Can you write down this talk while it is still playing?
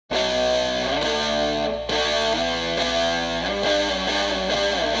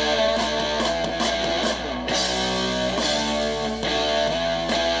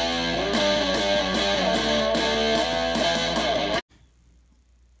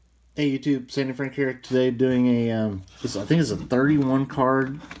Hey YouTube, Sandy Frank here. Today doing a I think it's a 31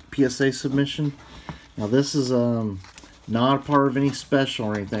 card PSA submission. Now this is not a part of any special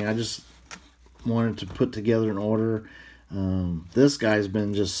or anything. I just wanted to put together an order. This guy's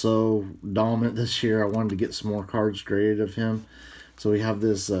been just so dominant this year. I wanted to get some more cards graded of him. So we have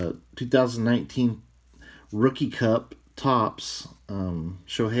this 2019 Rookie Cup Tops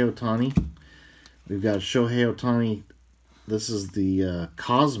Shohei Ohtani. We've got Shohei Ohtani. This is the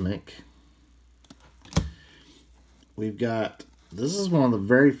Cosmic. We've got, this is one of the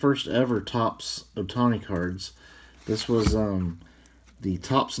very first ever Topps Ohtani cards. This was the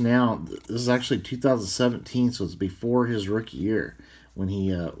Topps Now. This is actually 2017, so it's before his rookie year when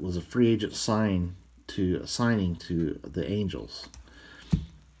he was a free agent signing to the Angels.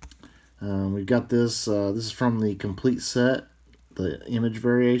 We've got this. This is from the complete set, the image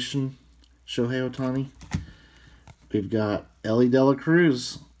variation Shohei Ohtani. We've got Ellie De La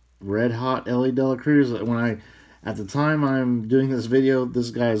Cruz, red hot Ellie De La Cruz. At the time I'm doing this video, this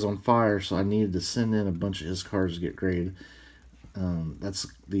guy is on fire, so I needed to send in a bunch of his cards to get graded. That's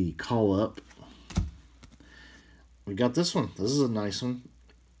the call up. We got this one. This is a nice one.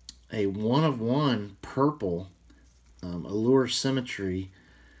 A 1/1 purple Allure Symmetry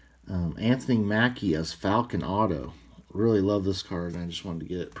Anthony Mackie as Falcon Auto. Really love this card, and I just wanted to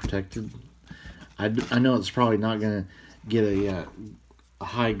get it protected. I know it's probably not going to get a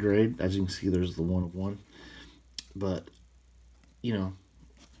high grade. As you can see, there's the 1/1. But, you know,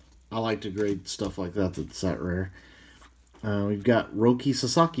 I like to grade stuff like that that's that rare. We've got Roki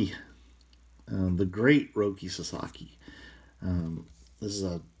Sasaki, the great Roki Sasaki. This is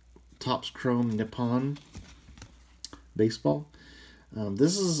a Topps Chrome Nippon baseball.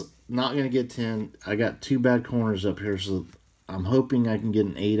 This is not going to get 10. I got two bad corners up here, so I'm hoping I can get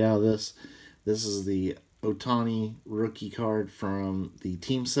an 8 out of this. This is the Ohtani rookie card from the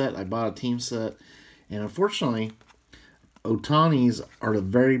team set. I bought a team set, and unfortunately, Ohtani's are the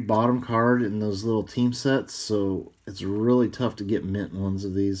very bottom card in those little team sets, so it's really tough to get mint ones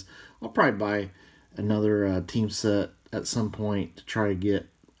of these. I'll probably buy another team set at some point to try to get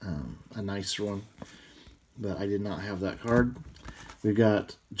a nicer one, but I did not have that card. We've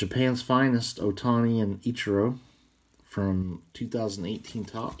got Japan's Finest Ohtani and Ichiro from 2018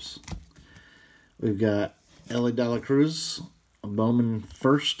 Topps. We've got Ellie De La Cruz, a Bowman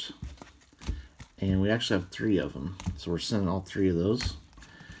first, and we actually have 3 of them, so we're sending all 3 of those.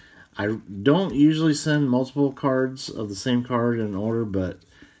 I don't usually send multiple cards of the same card in order, but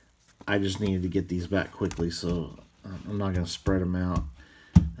I just needed to get these back quickly, so I'm not going to spread them out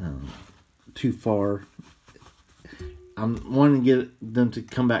too far. I'm wanting to get them to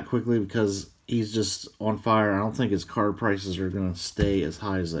come back quickly because he's just on fire. I don't think his card prices are going to stay as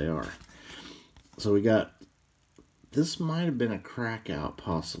high as they are. So we got, this might have been a crack out,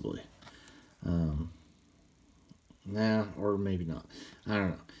 possibly. Nah, or maybe not. I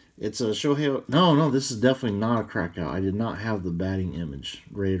don't know. It's a Shohei. No, this is definitely not a crack out. I did not have the batting image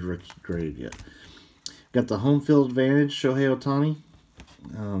rated rookie graded yet. Got the home field advantage Shohei Ohtani.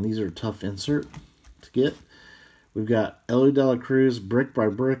 These are a tough insert to get. We've got Ellie De La Cruz brick by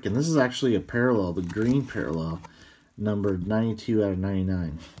brick, and this is actually a parallel, the green parallel, numbered 92 out of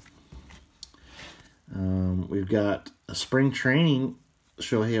 99. We've got a spring training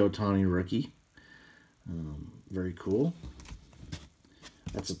Shohei Ohtani rookie. Very cool.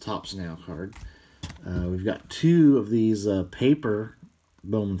 That's a Topps Now card. We've got 2 of these paper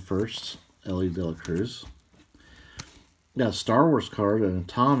Bowman firsts, Ellie De La Cruz. Got a Star Wars card, an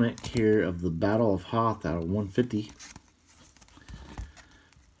Atomic here of the Battle of Hoth out of 150.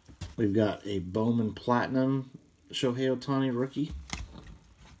 We've got a Bowman Platinum Shohei Ohtani rookie.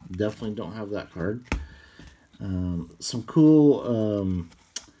 Definitely don't have that card. Some cool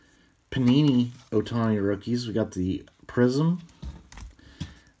Panini Ohtani rookies. We got the Prism,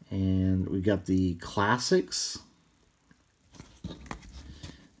 and we got the Classics.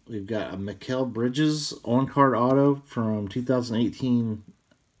 We've got a Mikael Bridges on-card auto from 2018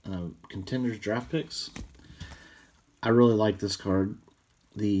 Contenders Draft Picks. I really like this card.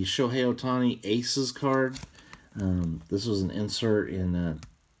 The Shohei Ohtani Aces card. This was an insert in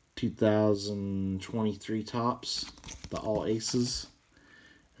 2023 Topps, the All Aces.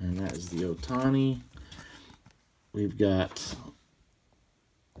 And that is the Ohtani. We've got,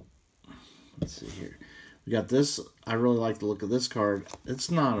 let's see here. We got this. I really like the look of this card. It's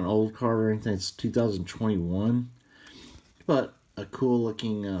not an old card or anything. It's 2021. But a cool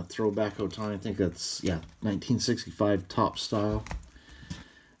looking throwback Ohtani. I think that's, yeah, 1965 Topps style.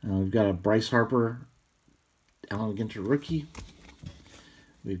 We've got a Bryce Harper Allen Ginter rookie.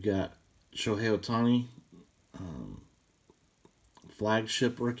 We've got Shohei Ohtani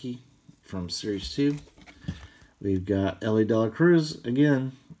flagship rookie from Series 2. We've got Ellie De La Cruz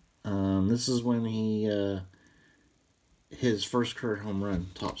again. This is when he hit his first career home run,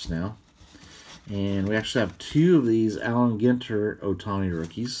 tops now. And we actually have 2 of these Allen Ginter Ohtani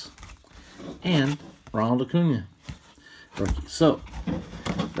rookies. And Ronald Acuna rookie. So,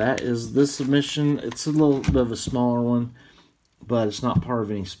 that is this submission. It's a little bit of a smaller one, but it's not part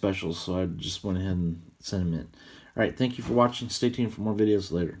of any specials, so I just went ahead and sent them in. Alright, thank you for watching. Stay tuned for more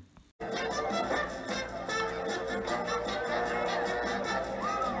videos later.